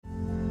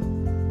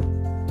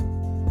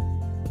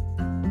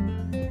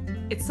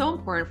It's so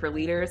important for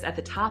leaders at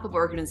the top of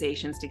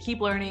organizations to keep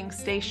learning,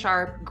 stay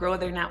sharp, grow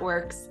their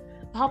networks.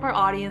 To help our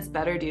audience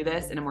better do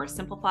this in a more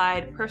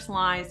simplified,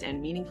 personalized,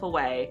 and meaningful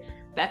way,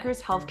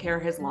 Becker's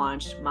Healthcare has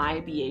launched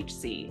My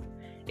BHC.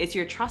 It's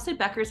your trusted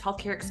Becker's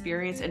Healthcare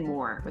experience and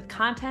more, with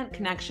content,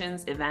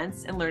 connections,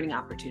 events, and learning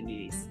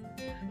opportunities.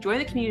 Join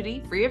the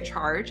community free of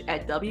charge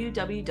at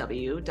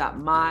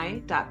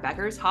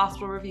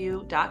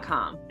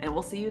www.my.beckershospitalreview.com, and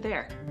we'll see you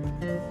there.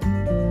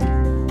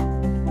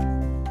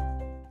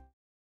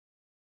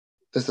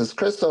 This is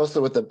Chris Sosa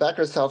with the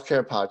Becker's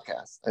Healthcare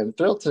Podcast. I'm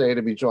thrilled today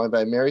to be joined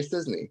by Mary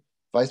Sisney,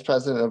 Vice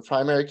President of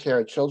Primary Care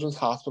at Children's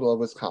Hospital of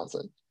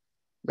Wisconsin.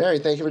 Mary,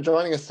 thank you for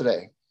joining us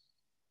today.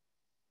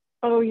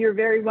 Oh, you're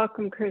very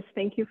welcome, Chris.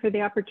 Thank you for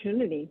the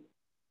opportunity.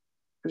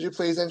 Could you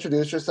please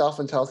introduce yourself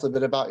and tell us a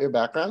bit about your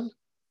background?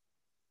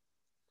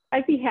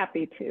 I'd be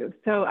happy to.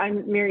 So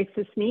I'm Mary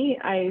Sisney.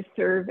 I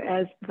serve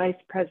as Vice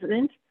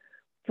President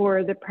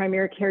for the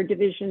Primary Care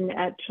Division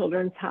at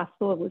Children's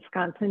Hospital of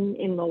Wisconsin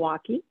in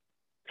Milwaukee.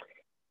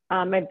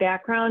 My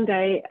background,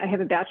 I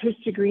have a bachelor's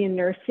degree in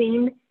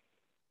nursing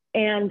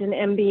and an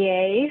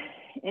MBA,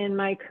 and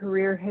my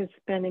career has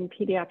been in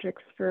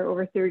pediatrics for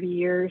over 30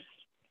 years.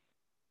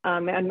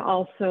 I'm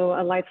also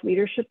a life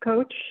leadership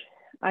coach.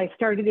 I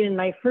started in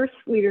my first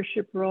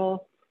leadership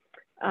role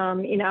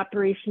in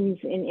operations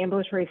in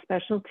ambulatory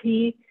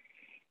specialty,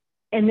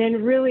 and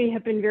then really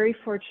have been very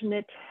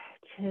fortunate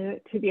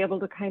to be able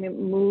to kind of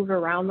move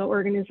around the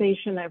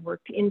organization. I've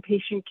worked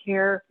inpatient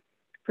care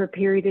for a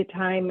period of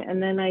time,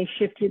 and then I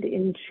shifted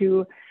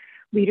into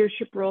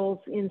leadership roles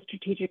in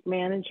strategic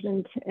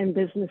management and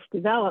business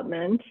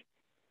development.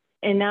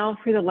 And now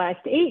for the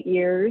last 8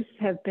 years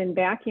have been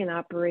back in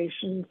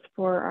operations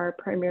for our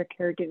primary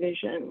care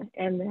division.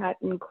 And that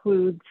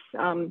includes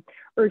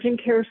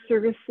urgent care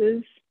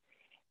services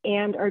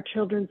and our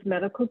children's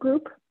medical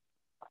group.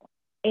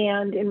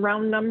 And in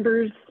round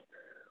numbers,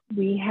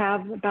 we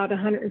have about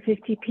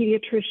 150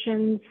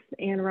 pediatricians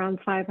and around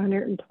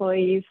 500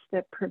 employees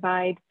that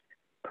provide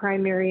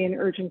primary and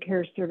urgent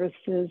care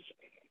services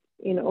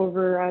in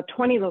over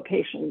 20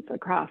 locations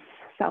across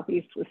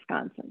Southeast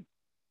Wisconsin.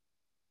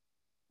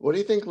 What do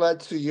you think led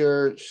to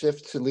your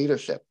shift to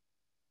leadership?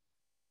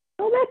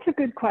 Well, that's a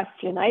good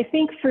question. I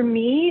think for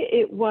me,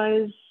 it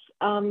was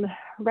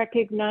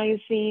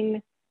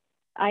recognizing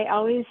I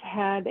always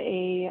had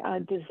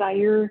a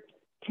desire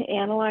to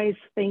analyze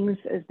things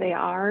as they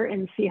are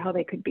and see how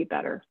they could be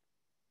better.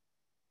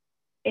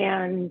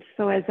 And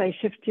so as I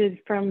shifted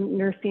from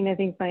nursing, I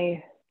think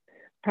my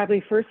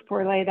probably first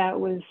foray that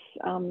was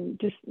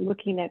just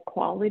looking at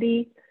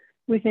quality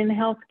within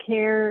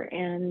healthcare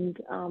and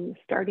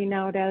starting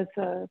out as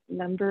a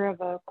member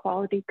of a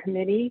quality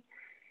committee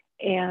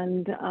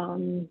and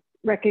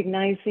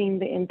recognizing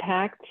the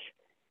impact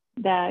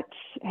that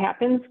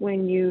happens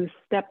when you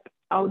step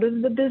out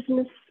of the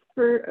business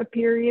for a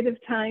period of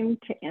time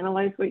to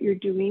analyze what you're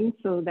doing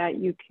so that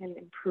you can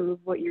improve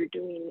what you're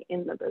doing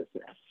in the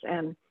business.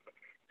 And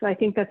so I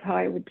think that's how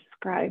I would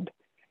describe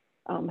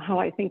how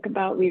I think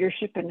about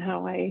leadership and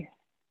how I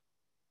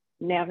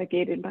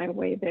navigated my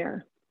way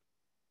there.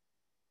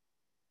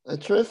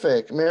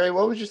 Terrific. Mary,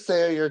 what would you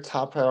say are your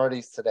top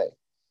priorities today?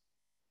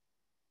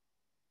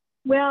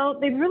 Well,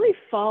 they really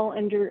fall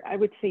under, I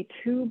would say,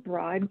 two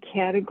broad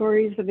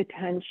categories of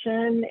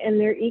attention, and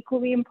they're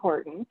equally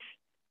important.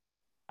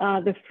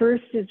 The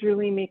first is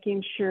really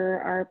making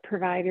sure our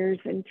providers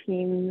and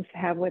teams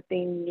have what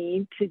they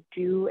need to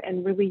do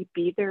and really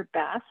be their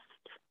best.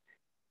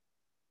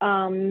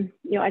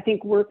 I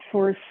think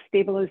workforce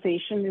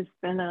stabilization has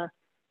been a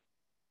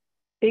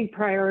big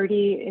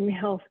priority in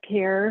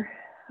healthcare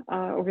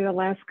over the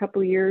last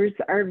couple of years.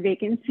 Our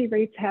vacancy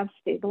rates have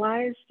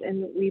stabilized,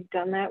 and we've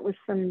done that with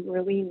some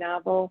really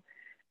novel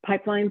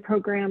pipeline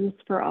programs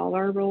for all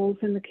our roles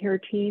in the care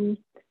team,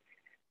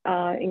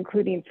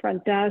 including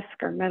front desk,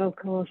 our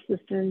medical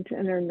assistant,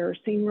 and our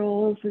nursing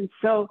roles. And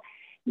so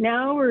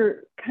now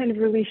we're kind of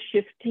really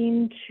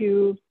shifting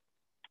to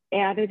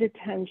added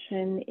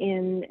attention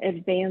in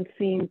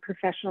advancing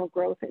professional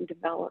growth and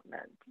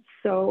development.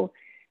 So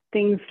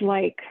things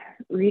like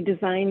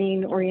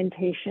redesigning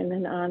orientation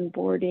and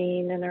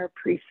onboarding and our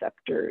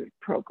preceptor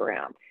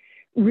program,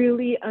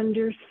 really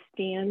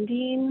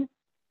understanding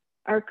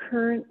our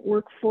current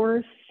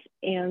workforce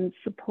and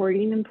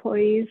supporting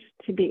employees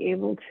to be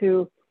able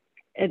to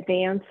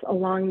advance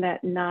along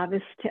that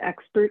novice to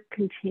expert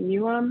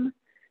continuum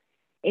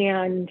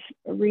and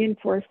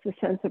reinforce the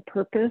sense of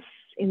purpose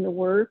in the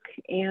work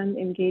and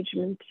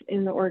engagement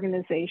in the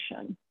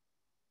organization.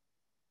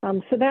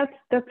 So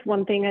that's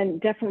one thing, and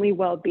definitely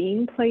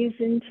well-being plays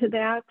into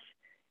that.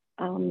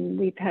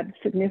 We've had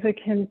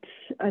significant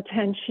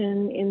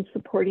attention in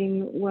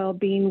supporting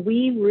well-being.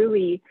 We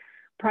really,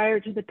 prior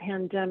to the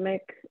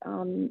pandemic,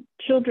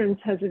 Children's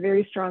has a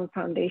very strong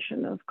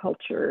foundation of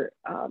culture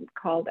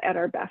called At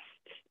Our Best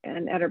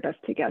and At Our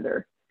Best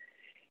Together.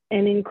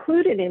 And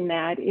included in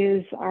that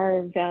is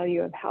our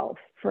value of health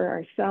for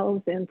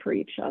ourselves and for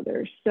each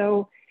other.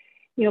 So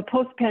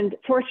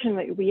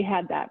fortunately, we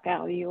had that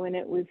value and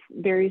it was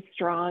very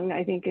strong.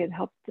 I think it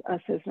helped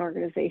us as an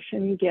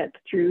organization get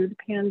through the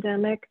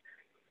pandemic.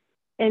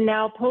 And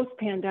now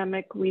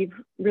post-pandemic, we've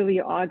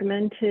really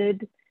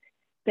augmented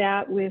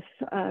that with,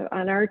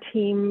 on our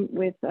team,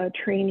 with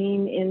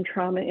training in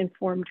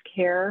trauma-informed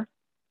care.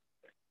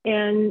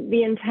 And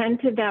the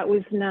intent of that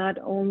was not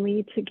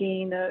only to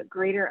gain a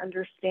greater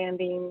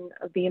understanding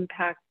of the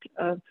impact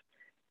of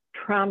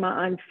trauma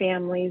on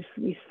families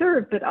we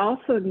serve, but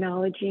also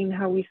acknowledging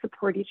how we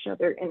support each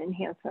other and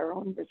enhance our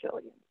own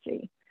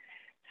resiliency.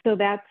 So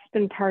that's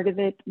been part of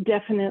it.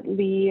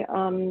 Definitely,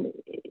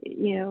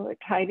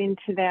 tied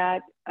into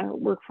that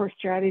workforce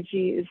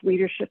strategy is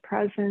leadership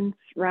presence,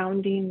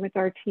 rounding with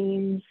our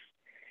teams.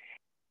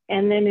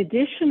 And then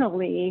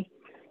additionally,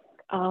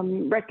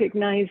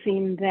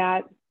 recognizing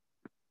that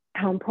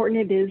how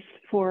important it is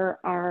for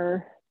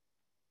our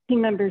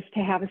team members to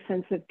have a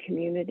sense of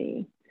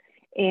community,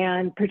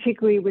 and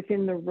particularly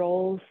within the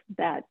roles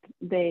that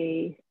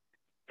they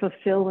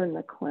fulfill in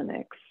the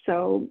clinics.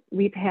 So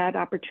we've had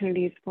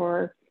opportunities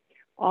for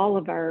all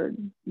of our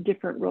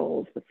different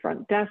roles, the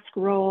front desk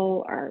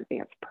role, our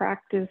advanced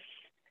practice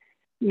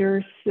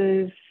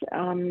nurses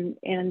and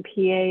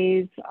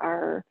PAs,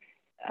 our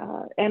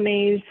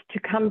MAs to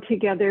come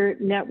together,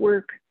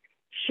 network,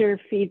 share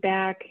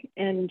feedback,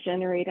 and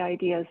generate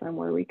ideas on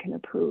where we can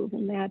improve.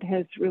 And that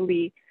has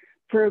really,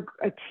 for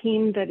a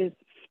team that is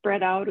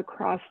spread out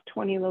across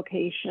 20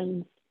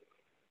 locations,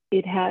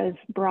 it has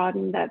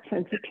broadened that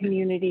sense of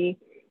community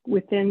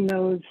within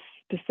those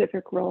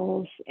specific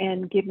roles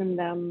and given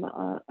them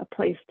a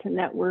place to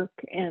network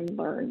and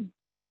learn.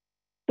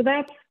 So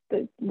that's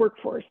the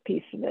workforce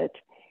piece of it.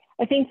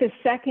 I think the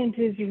second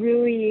is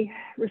really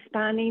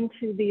responding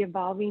to the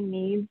evolving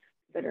needs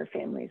that our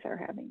families are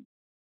having.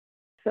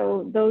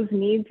 So those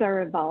needs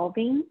are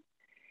evolving,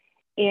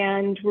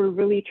 and we're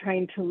really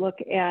trying to look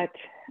at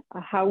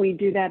how we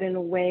do that in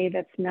a way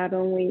that's not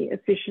only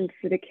efficient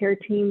for the care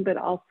team, but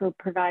also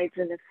provides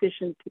an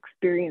efficient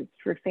experience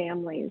for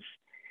families.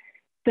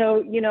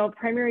 So,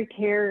 primary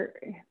care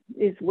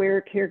is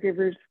where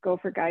caregivers go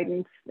for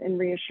guidance and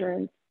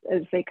reassurance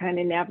as they kind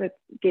of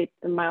navigate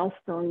the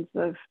milestones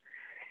of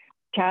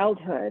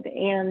childhood.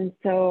 And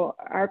so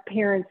our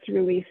parents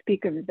really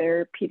speak of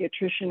their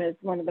pediatrician as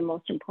one of the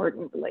most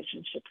important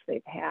relationships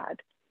they've had.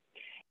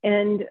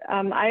 And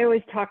I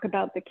always talk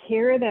about the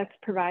care that's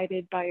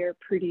provided by our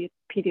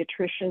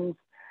pediatricians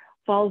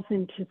falls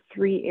into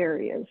three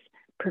areas: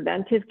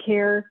 preventive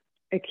care,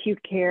 acute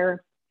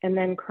care, and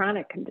then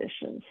chronic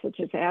conditions such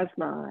as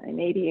asthma and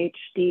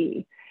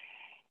ADHD.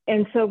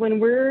 And so when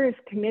we're as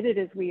committed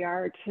as we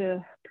are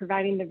to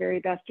providing the very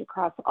best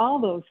across all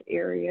those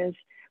areas,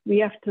 we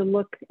have to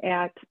look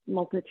at a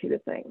multitude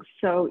of things.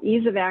 So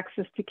ease of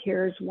access to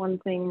care is one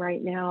thing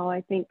right now.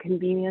 I think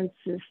convenience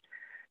is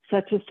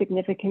such a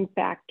significant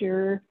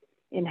factor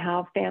in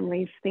how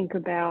families think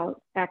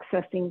about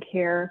accessing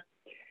care.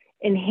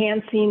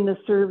 Enhancing the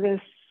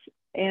service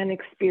and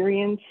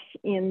experience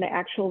in the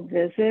actual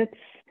visits.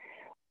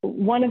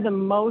 One of the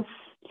most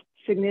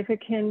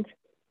significant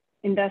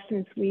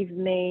investments we've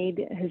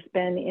made has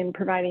been in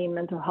providing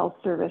mental health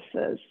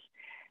services.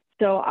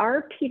 So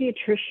our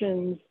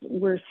pediatricians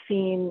were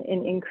seeing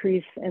an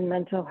increase in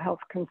mental health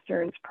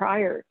concerns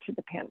prior to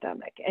the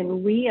pandemic.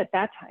 And we at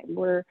that time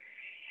were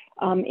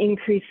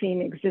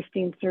increasing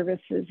existing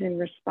services in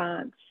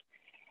response.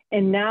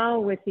 And now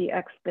with the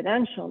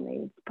exponential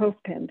needs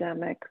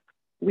post-pandemic,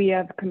 we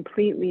have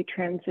completely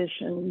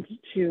transitioned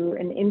to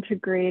an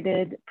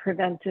integrated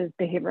preventive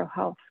behavioral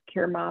health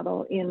care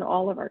model in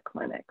all of our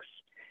clinics.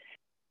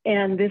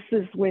 And this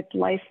is with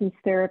licensed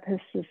therapists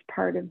as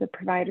part of the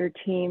provider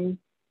team.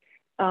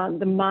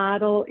 The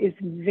model is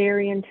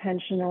very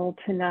intentional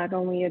to not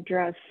only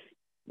address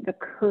the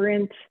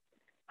current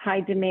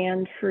high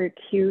demand for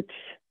acute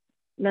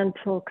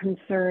mental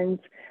concerns,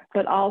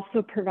 but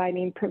also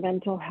providing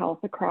preventive health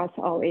across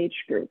all age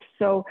groups.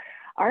 So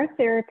our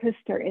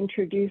therapists are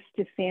introduced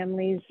to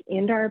families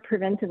in our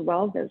preventive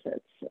well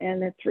visits,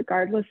 and it's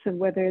regardless of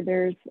whether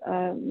there's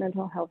a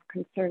mental health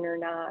concern or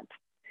not.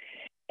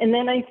 And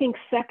then I think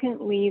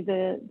secondly,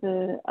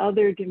 the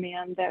other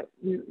demand that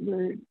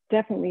we're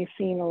definitely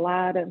seeing a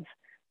lot of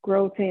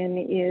growth in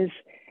is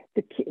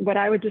what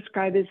I would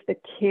describe as the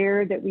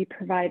care that we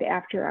provide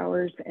after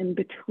hours and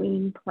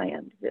between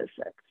planned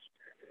visits.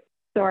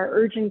 So our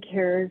urgent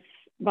cares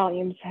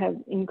volumes have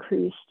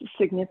increased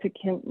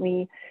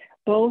significantly,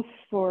 both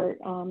for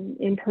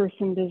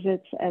in-person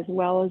visits as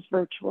well as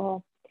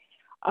virtual.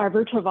 Our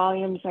virtual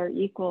volumes are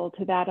equal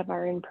to that of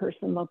our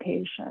in-person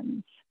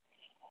locations.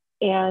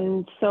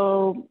 And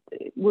so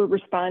we're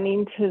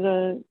responding to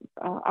the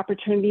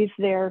opportunities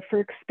there for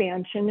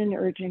expansion in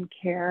urgent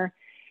care.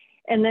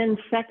 And then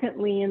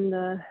secondly, in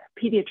the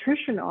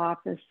pediatrician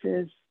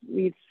offices,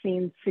 we've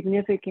seen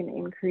significant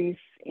increase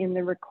in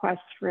the requests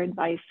for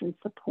advice and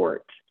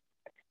support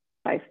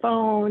by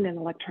phone and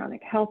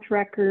electronic health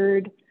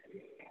record.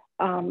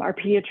 Our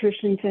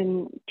pediatricians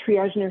and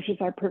triage nurses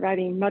are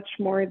providing much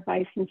more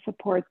advice and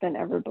support than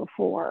ever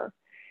before.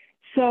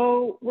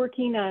 So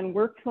working on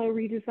workflow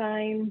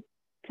redesign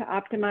to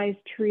optimize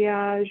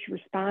triage,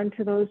 respond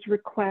to those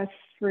requests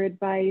for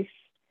advice.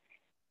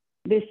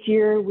 This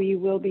year, we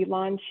will be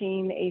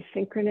launching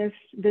asynchronous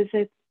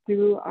visits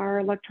through our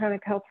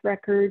electronic health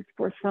records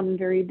for some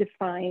very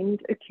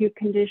defined acute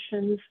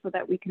conditions so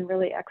that we can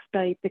really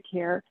expedite the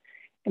care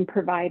and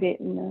provide it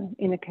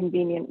in a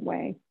convenient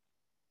way.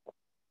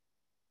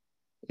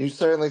 You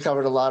certainly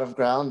covered a lot of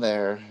ground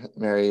there,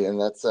 Mary, and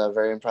that's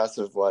very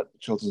impressive what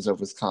Children's of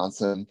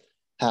Wisconsin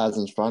has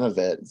in front of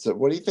it. So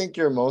what do you think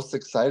you're most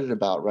excited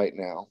about right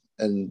now?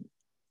 And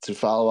to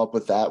follow up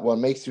with that, what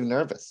makes you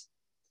nervous?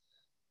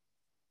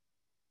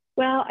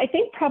 Well, I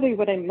think probably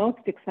what I'm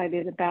most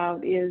excited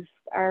about is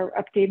our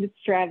updated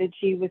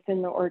strategy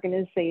within the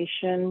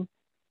organization.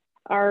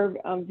 Our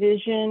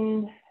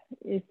vision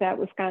is that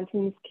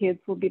Wisconsin's kids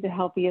will be the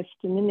healthiest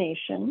in the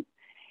nation.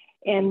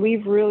 And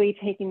we've really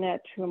taken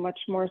that to a much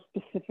more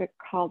specific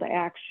call to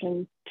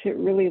action to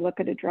really look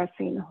at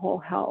addressing whole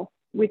health,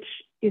 which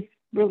is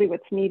really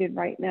what's needed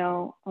right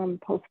now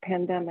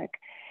post-pandemic.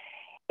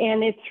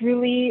 And it's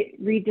really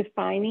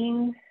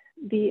redefining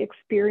the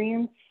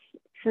experience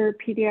for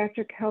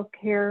pediatric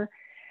healthcare,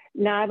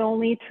 not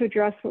only to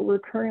address what we're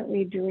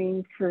currently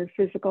doing for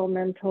physical,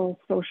 mental,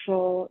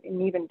 social,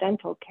 and even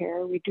dental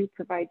care. We do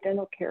provide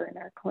dental care in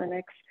our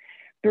clinics,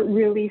 but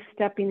really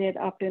stepping it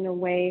up in a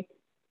way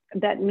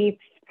that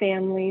meets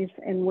families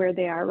and where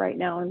they are right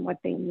now and what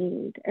they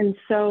need. And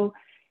so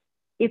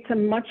it's a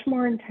much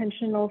more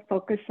intentional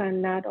focus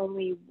on not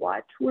only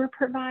what we're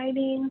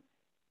providing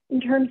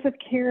in terms of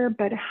care,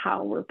 but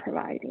how we're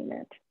providing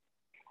it.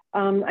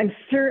 I'm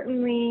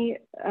certainly,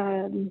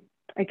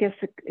 I guess,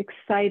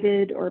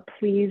 excited or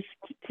pleased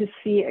to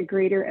see a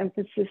greater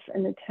emphasis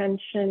and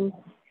attention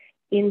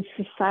in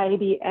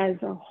society as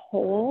a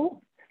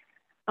whole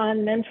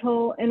on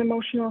mental and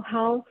emotional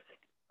health.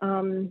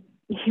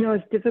 You know,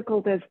 as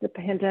difficult as the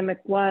pandemic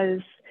was,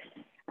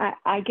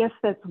 I guess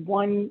that's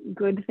one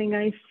good thing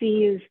I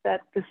see is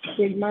that the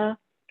stigma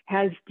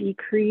has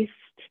decreased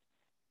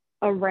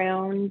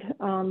around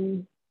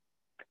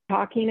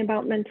talking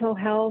about mental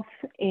health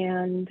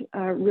and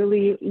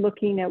really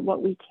looking at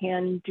what we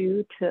can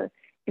do to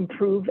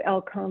improve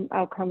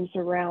outcomes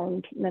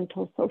around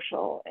mental,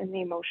 social, and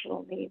the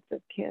emotional needs of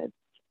kids.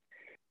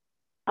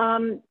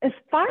 As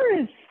far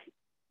as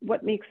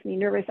what makes me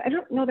nervous, I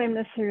don't know that I'm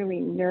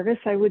necessarily nervous.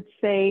 I would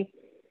say,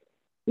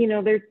 you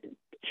know, there are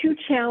two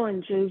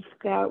challenges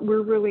that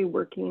we're really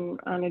working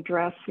on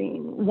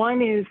addressing.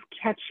 One is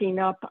catching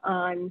up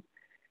on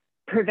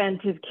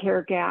preventive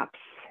care gaps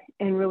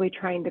and really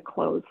trying to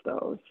close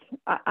those.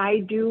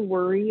 I do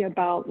worry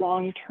about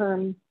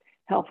long-term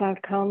health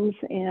outcomes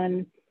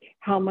and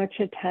how much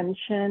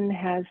attention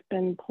has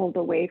been pulled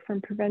away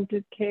from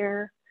preventive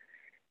care.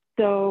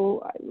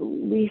 So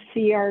we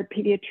see our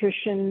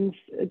pediatricians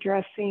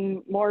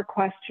addressing more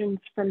questions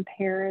from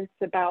parents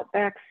about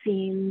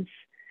vaccines,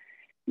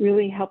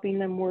 really helping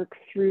them work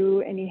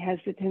through any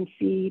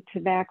hesitancy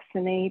to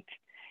vaccinate.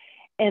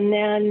 And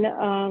then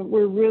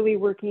we're really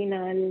working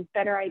on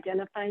better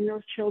identifying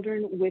those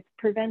children with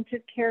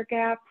preventive care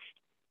gaps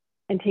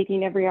and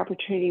taking every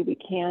opportunity we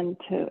can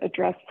to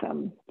address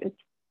them. It's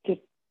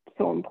just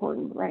so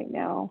important right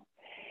now.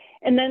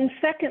 And then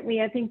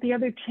secondly, I think the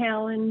other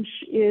challenge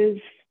is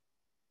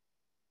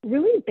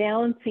really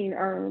balancing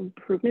our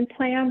improvement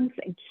plans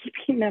and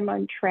keeping them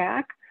on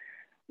track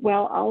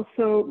while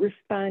also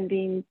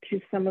responding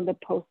to some of the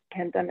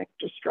post-pandemic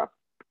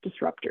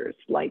disruptors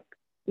like,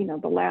 you know,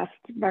 the last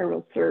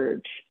viral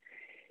surge.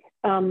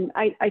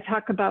 I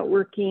talk about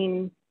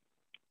working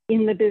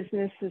in the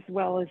business as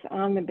well as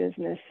on the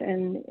business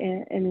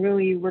and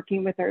really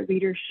working with our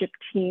leadership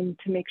team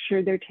to make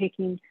sure they're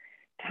taking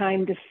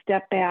time to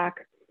step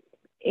back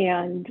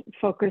and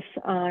focus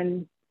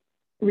on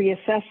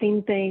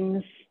reassessing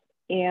things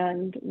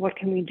and what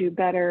can we do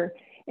better.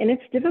 And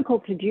it's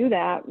difficult to do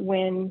that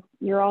when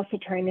you're also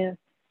trying to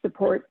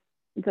support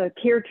the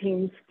care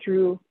teams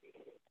through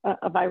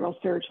a viral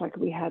surge like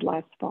we had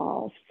last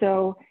fall.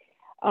 So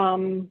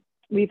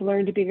we've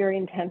learned to be very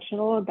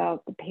intentional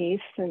about the pace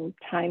and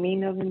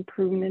timing of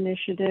improvement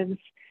initiatives,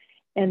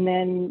 and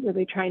then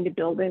really trying to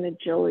build in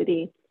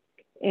agility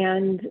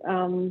and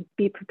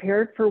be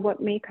prepared for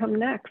what may come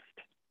next.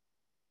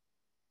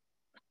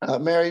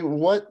 Mary,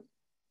 what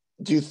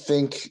do you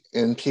think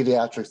in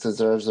pediatrics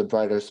deserves a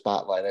brighter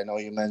spotlight? I know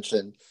you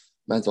mentioned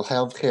mental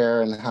health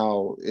care and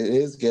how it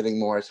is getting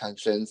more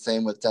attention,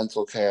 same with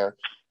dental care.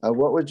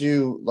 What would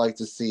you like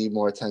to see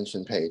more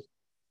attention paid?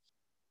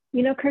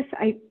 You know, Chris,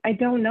 I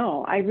don't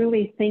know. I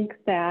really think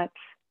that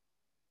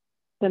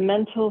the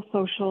mental,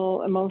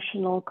 social,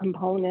 emotional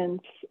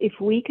components, if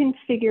we can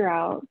figure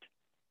out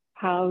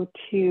how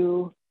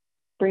to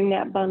bring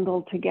that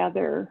bundle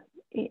together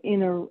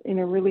in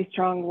a really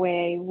strong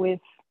way with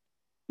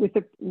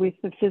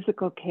the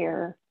physical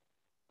care,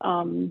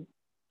 I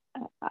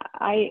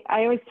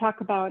always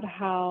talk about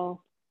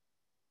how,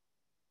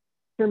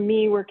 for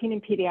me, working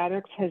in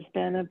pediatrics has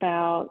been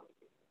about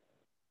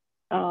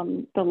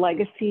the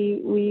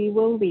legacy we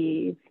will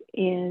leave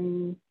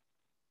in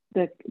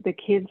the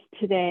kids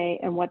today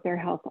and what their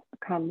health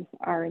outcomes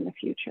are in the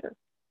future.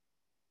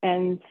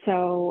 And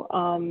so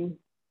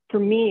for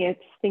me,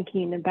 it's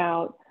thinking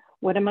about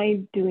what am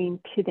I doing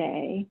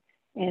today?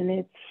 And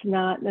it's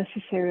not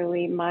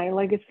necessarily my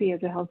legacy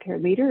as a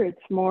healthcare leader.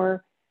 It's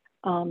more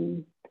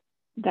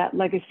that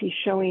legacy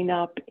showing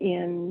up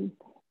in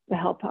the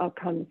health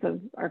outcomes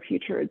of our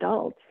future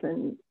adults.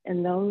 And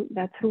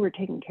that's who we're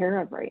taking care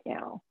of right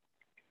now.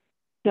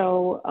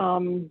 So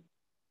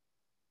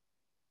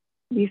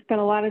we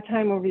spent a lot of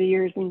time over the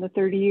years, in the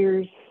 30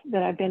 years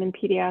that I've been in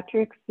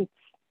pediatrics, it's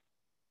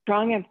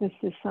strong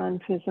emphasis on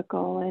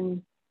physical,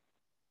 and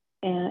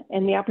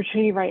the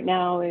opportunity right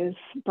now is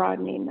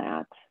broadening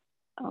that.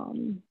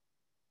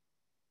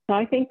 So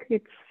I think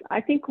that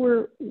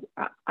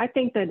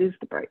is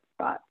the bright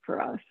spot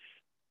for us.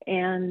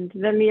 And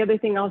then the other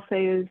thing I'll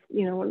say is,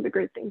 one of the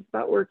great things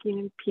about working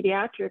in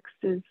pediatrics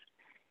is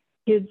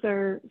kids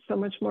are so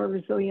much more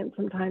resilient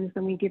sometimes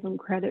than we give them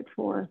credit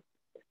for.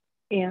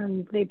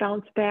 And they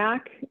bounce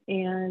back,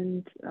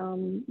 and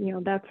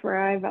that's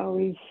where I've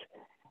always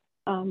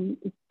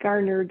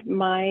garnered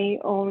my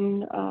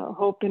own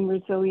hope and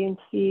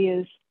resiliency,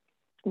 is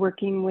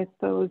working with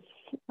those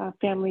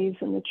families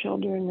and the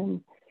children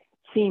and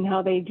seeing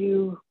how they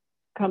do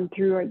come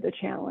through the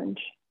challenge.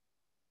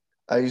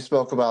 You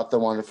spoke about the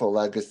wonderful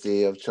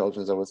legacy of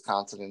Children's of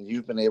Wisconsin, and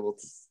you've been able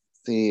to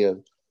see,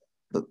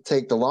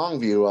 take the long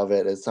view of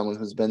it as someone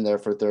who's been there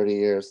for 30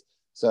 years.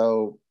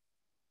 So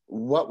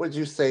what would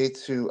you say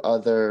to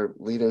other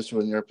leaders who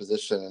are in your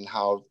position, and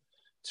how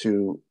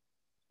to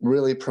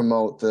really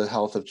promote the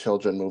health of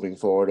children moving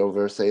forward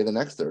over, say, the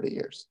next 30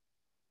 years?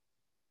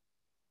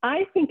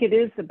 I think it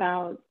is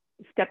about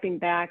stepping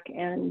back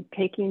and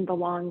taking the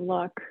long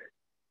look.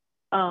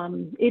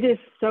 It is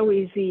so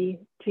easy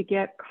to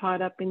get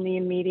caught up in the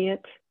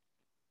immediate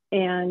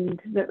and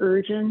the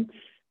urgent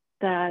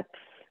that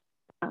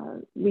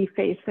we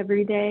face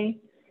every day.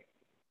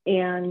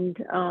 And,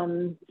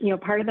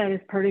 part of that is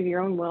part of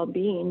your own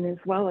well-being as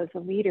well as a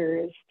leader,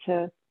 is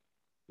to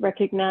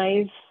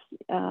recognize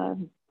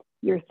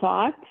your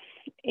thoughts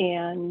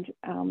and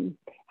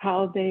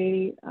how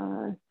they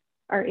are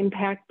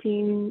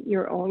impacting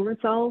your own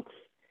results,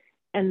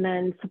 and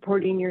then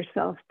supporting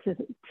yourself to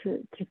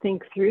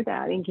think through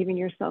that and giving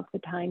yourself the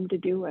time to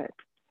do it.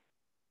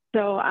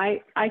 So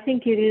I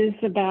think it is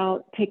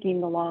about taking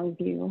the long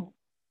view.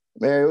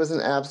 Mary, it was an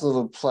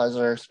absolute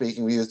pleasure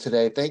speaking with you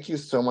today. Thank you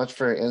so much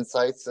for your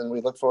insights, and we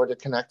look forward to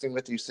connecting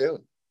with you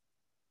soon.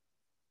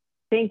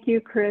 Thank you,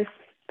 Chris.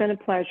 It's been a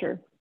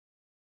pleasure.